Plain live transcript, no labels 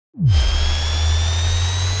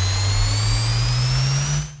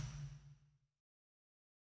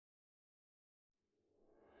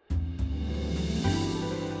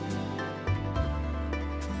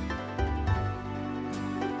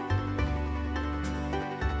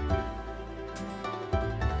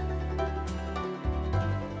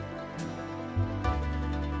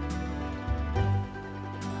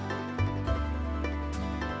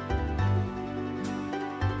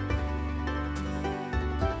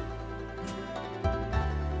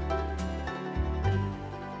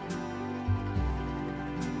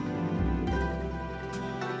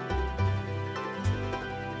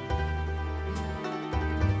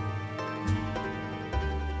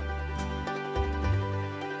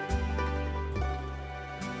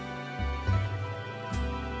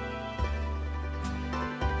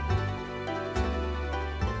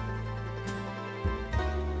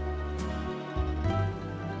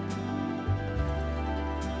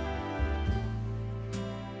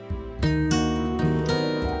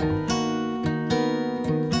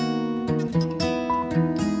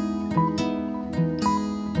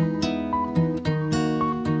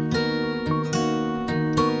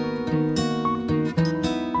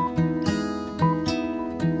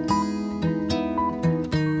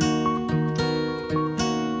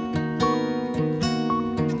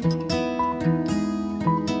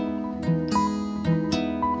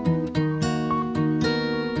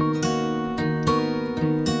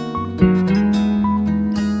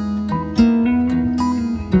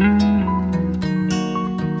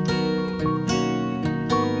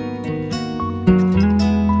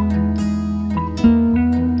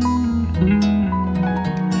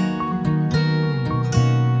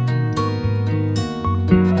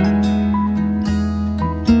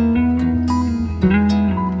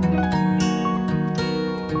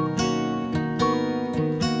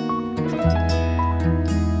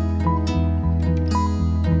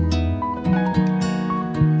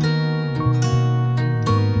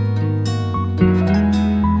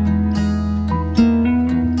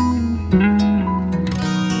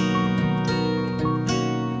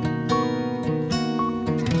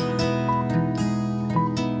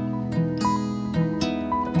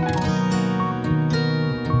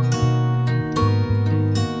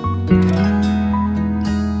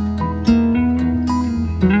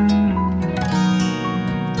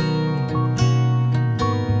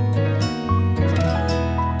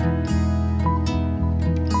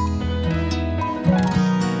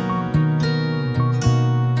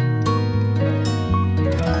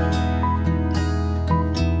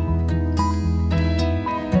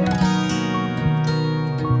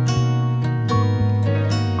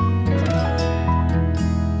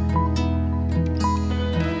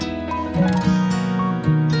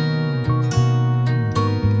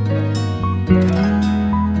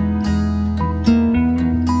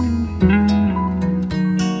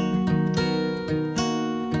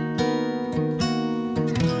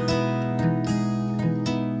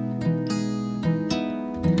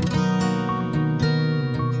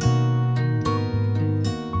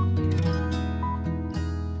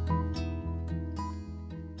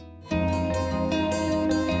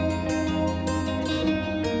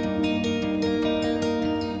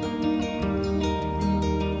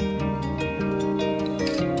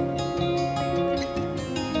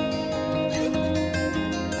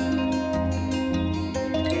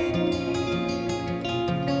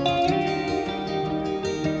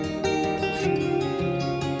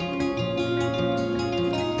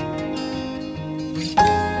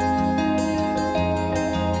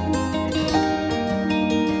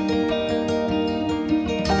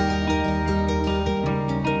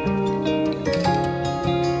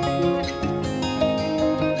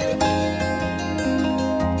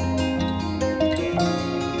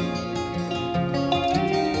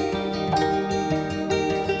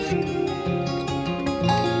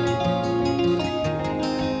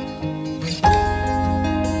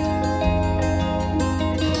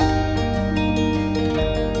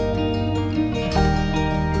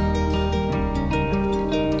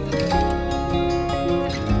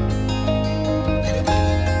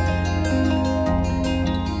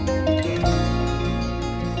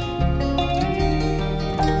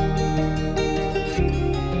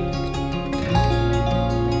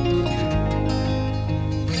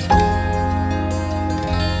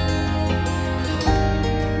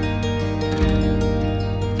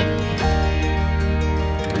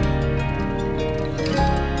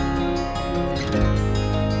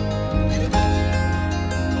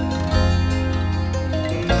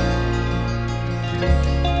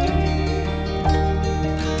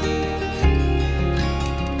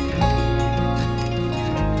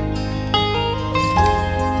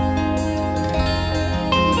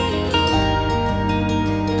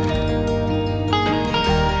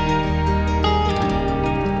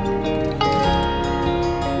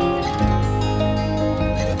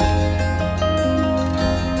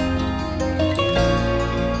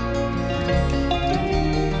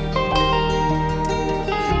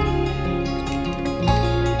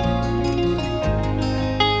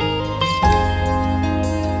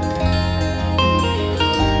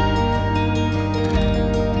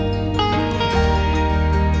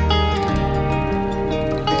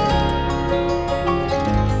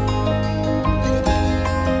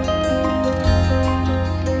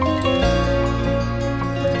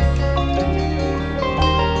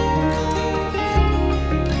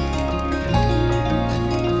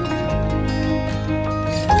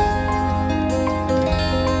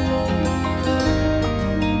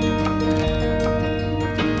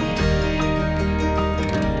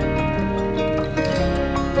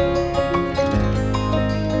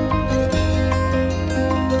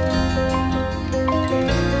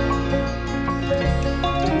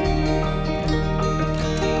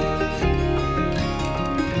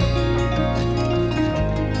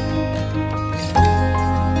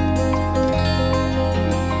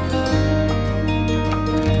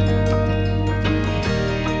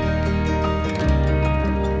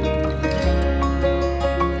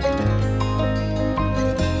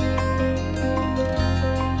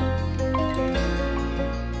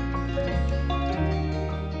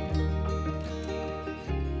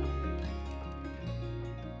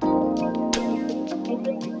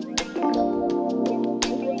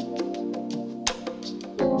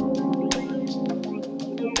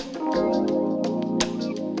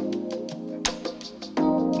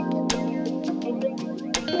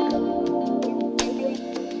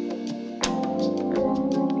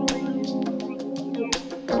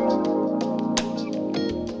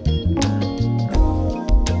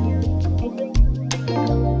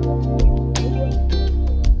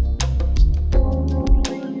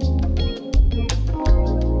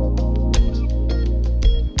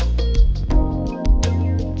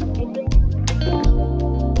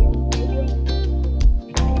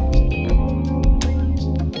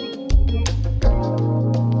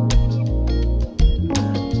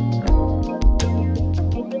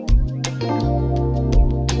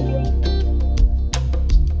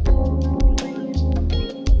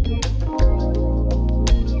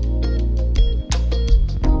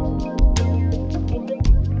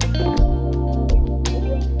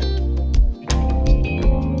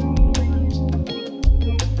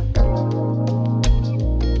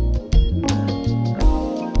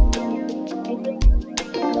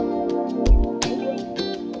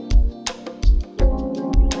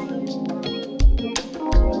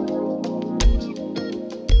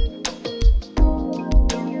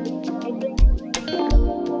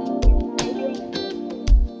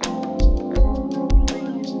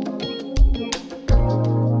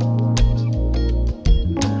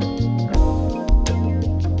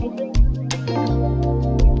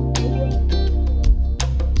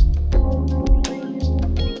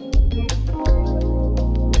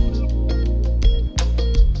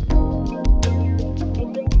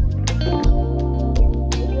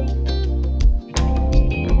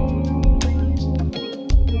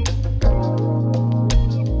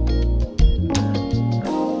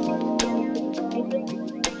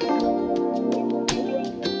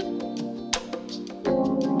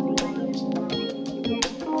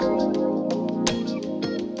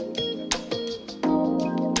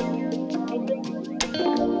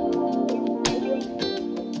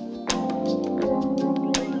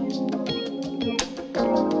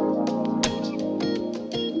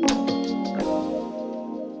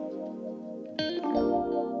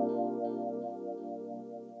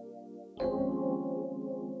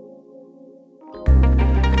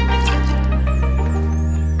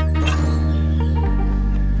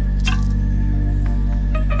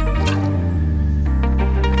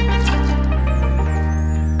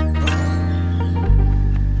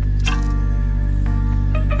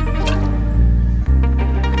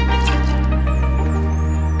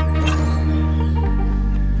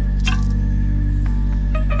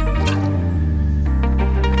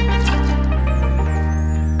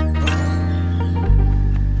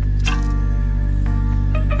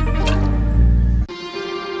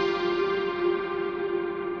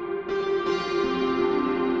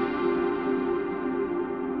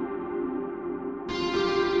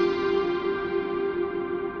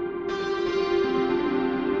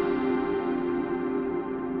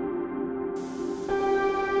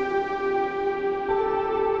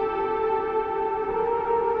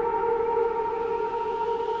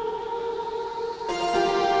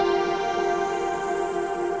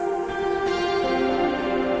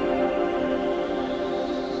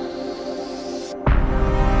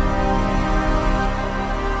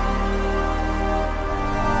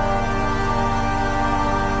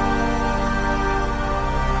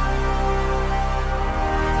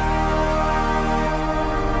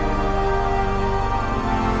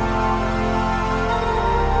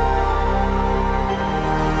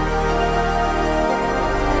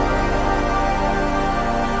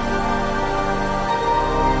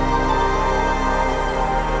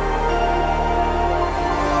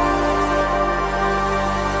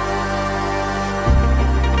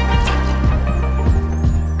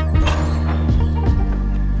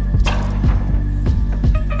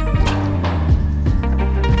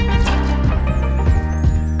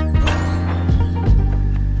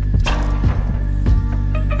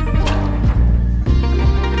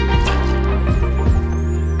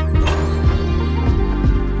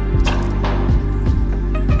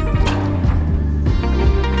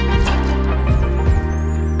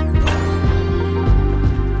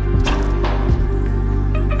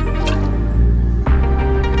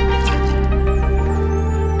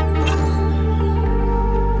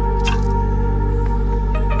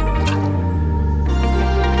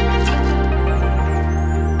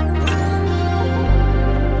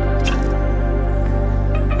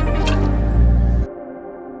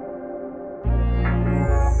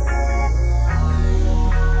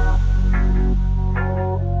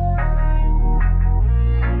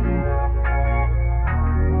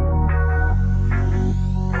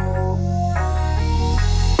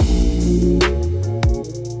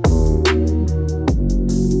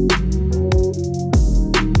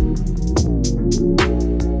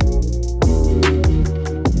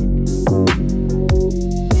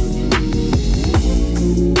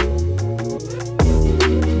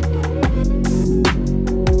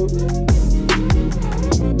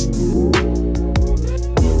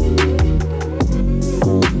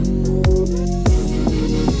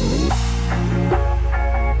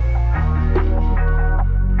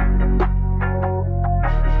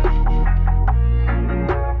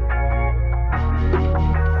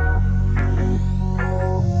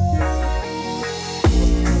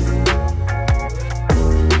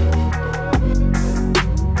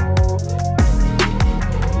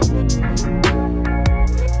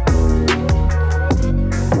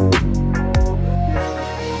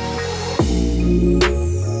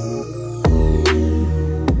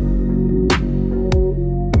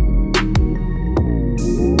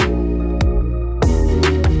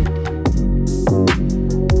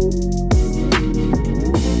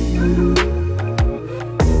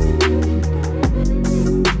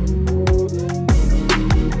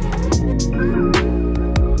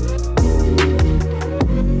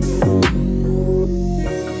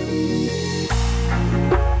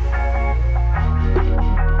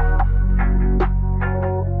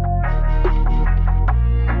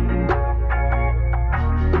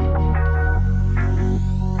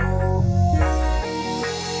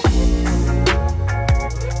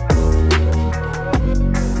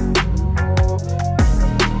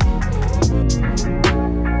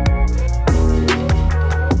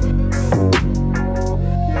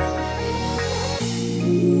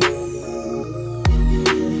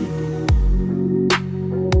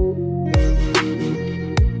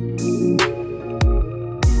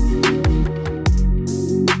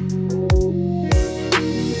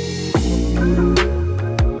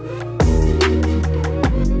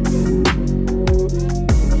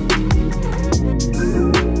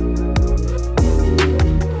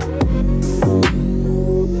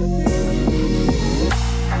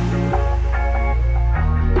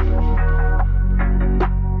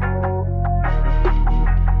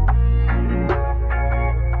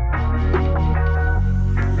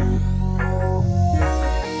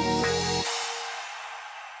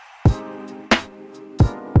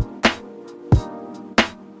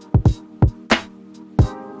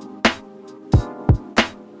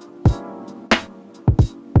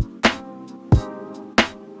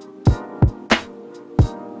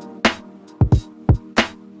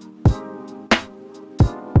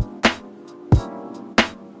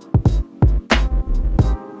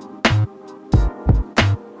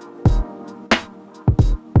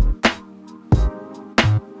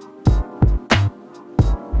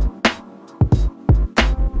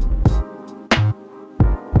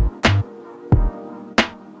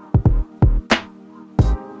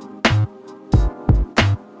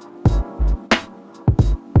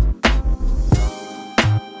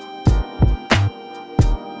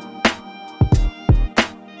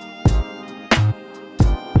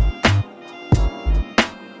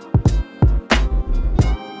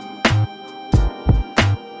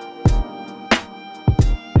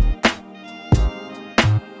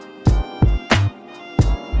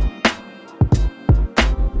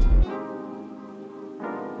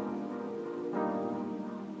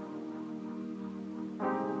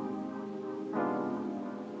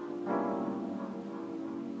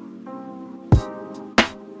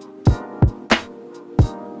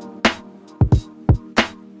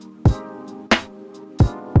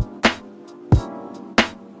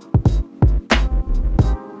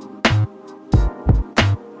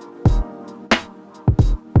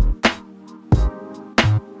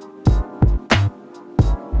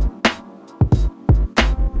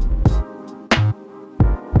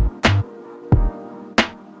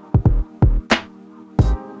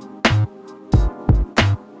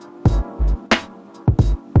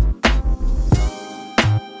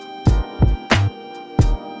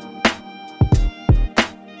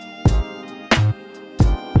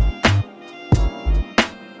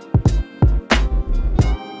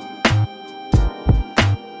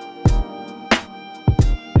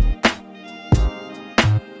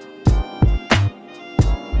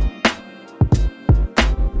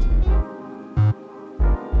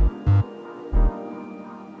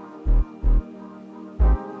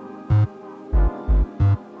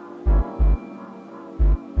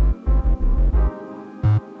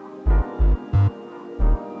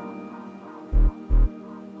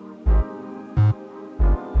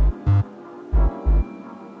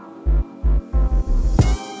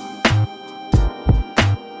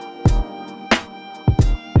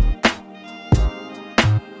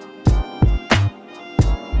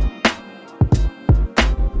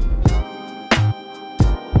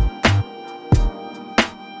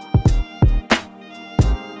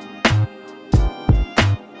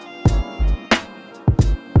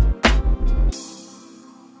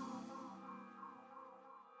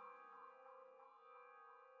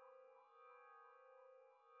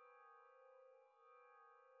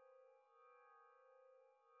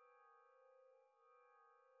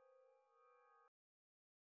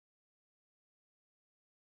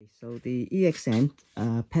So the EXN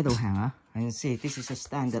pedal hanger, and you see this is a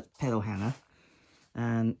standard pedal hanger,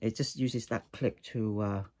 and it just uses that clip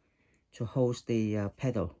to hold the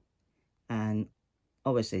pedal, and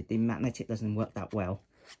obviously the magnetic doesn't work that well,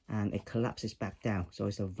 and it collapses back down, so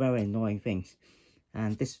it's a very annoying thing.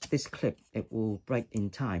 And this clip, it will break in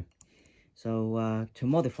time. So to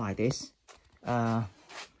modify this,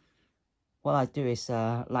 what I do is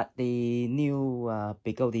like the new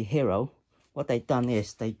Begode Hero. What they've done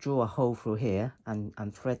is they drew a hole through here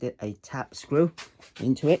and threaded a tap screw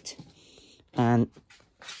into it, and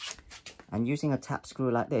using a tap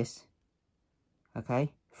screw like this,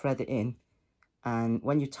 okay, thread it in, and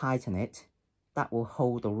when you tighten it, that will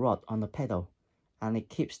hold the rod on the pedal, and it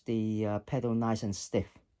keeps the pedal nice and stiff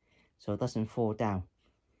so it doesn't fall down.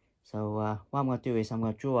 So what I'm going to do is I'm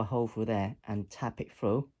going to draw a hole through there and tap it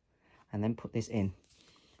through, and then put this in,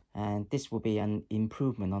 and this will be an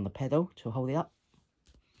improvement on the pedal to hold it up.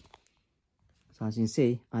 So as you can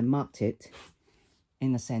see, I marked it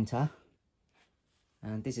in the center,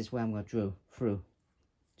 and this is where I'm going to drill through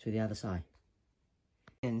to the other side.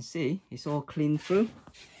 You can see it's all clean through.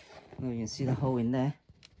 Now you can see the hole in there.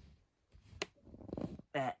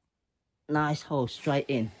 That nice hole straight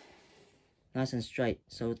in, nice and straight.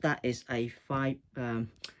 So that is a an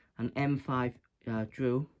M5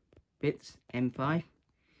 drill bits, M5.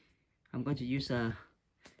 I'm going to use a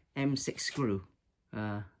M6 screw,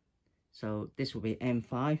 so this will be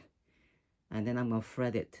M5, and then I'm going to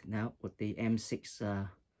thread it now with the M6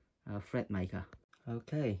 thread maker.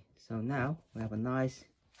 Okay, so now we have a nice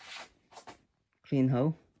clean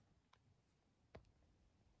hole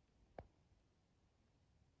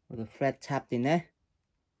with the thread tapped in there.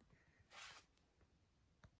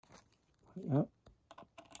 Oh.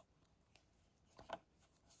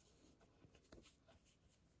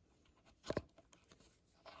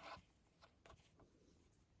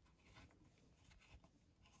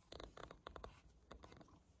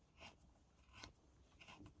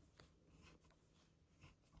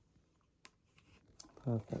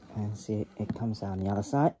 Perfect, and see it comes out on the other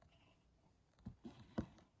side.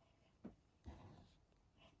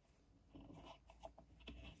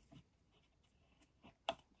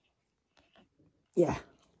 Yeah,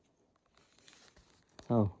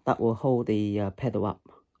 so that will hold the pedal up.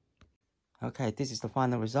 Okay, this is the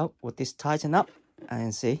final result with this tighten up,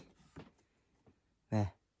 and see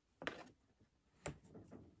there.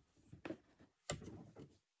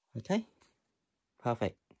 Okay,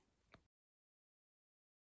 perfect.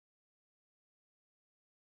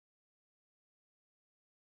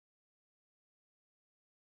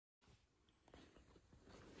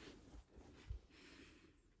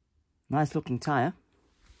 Nice looking tire.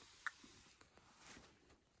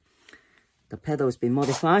 The pedal has been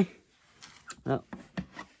modified. Oh,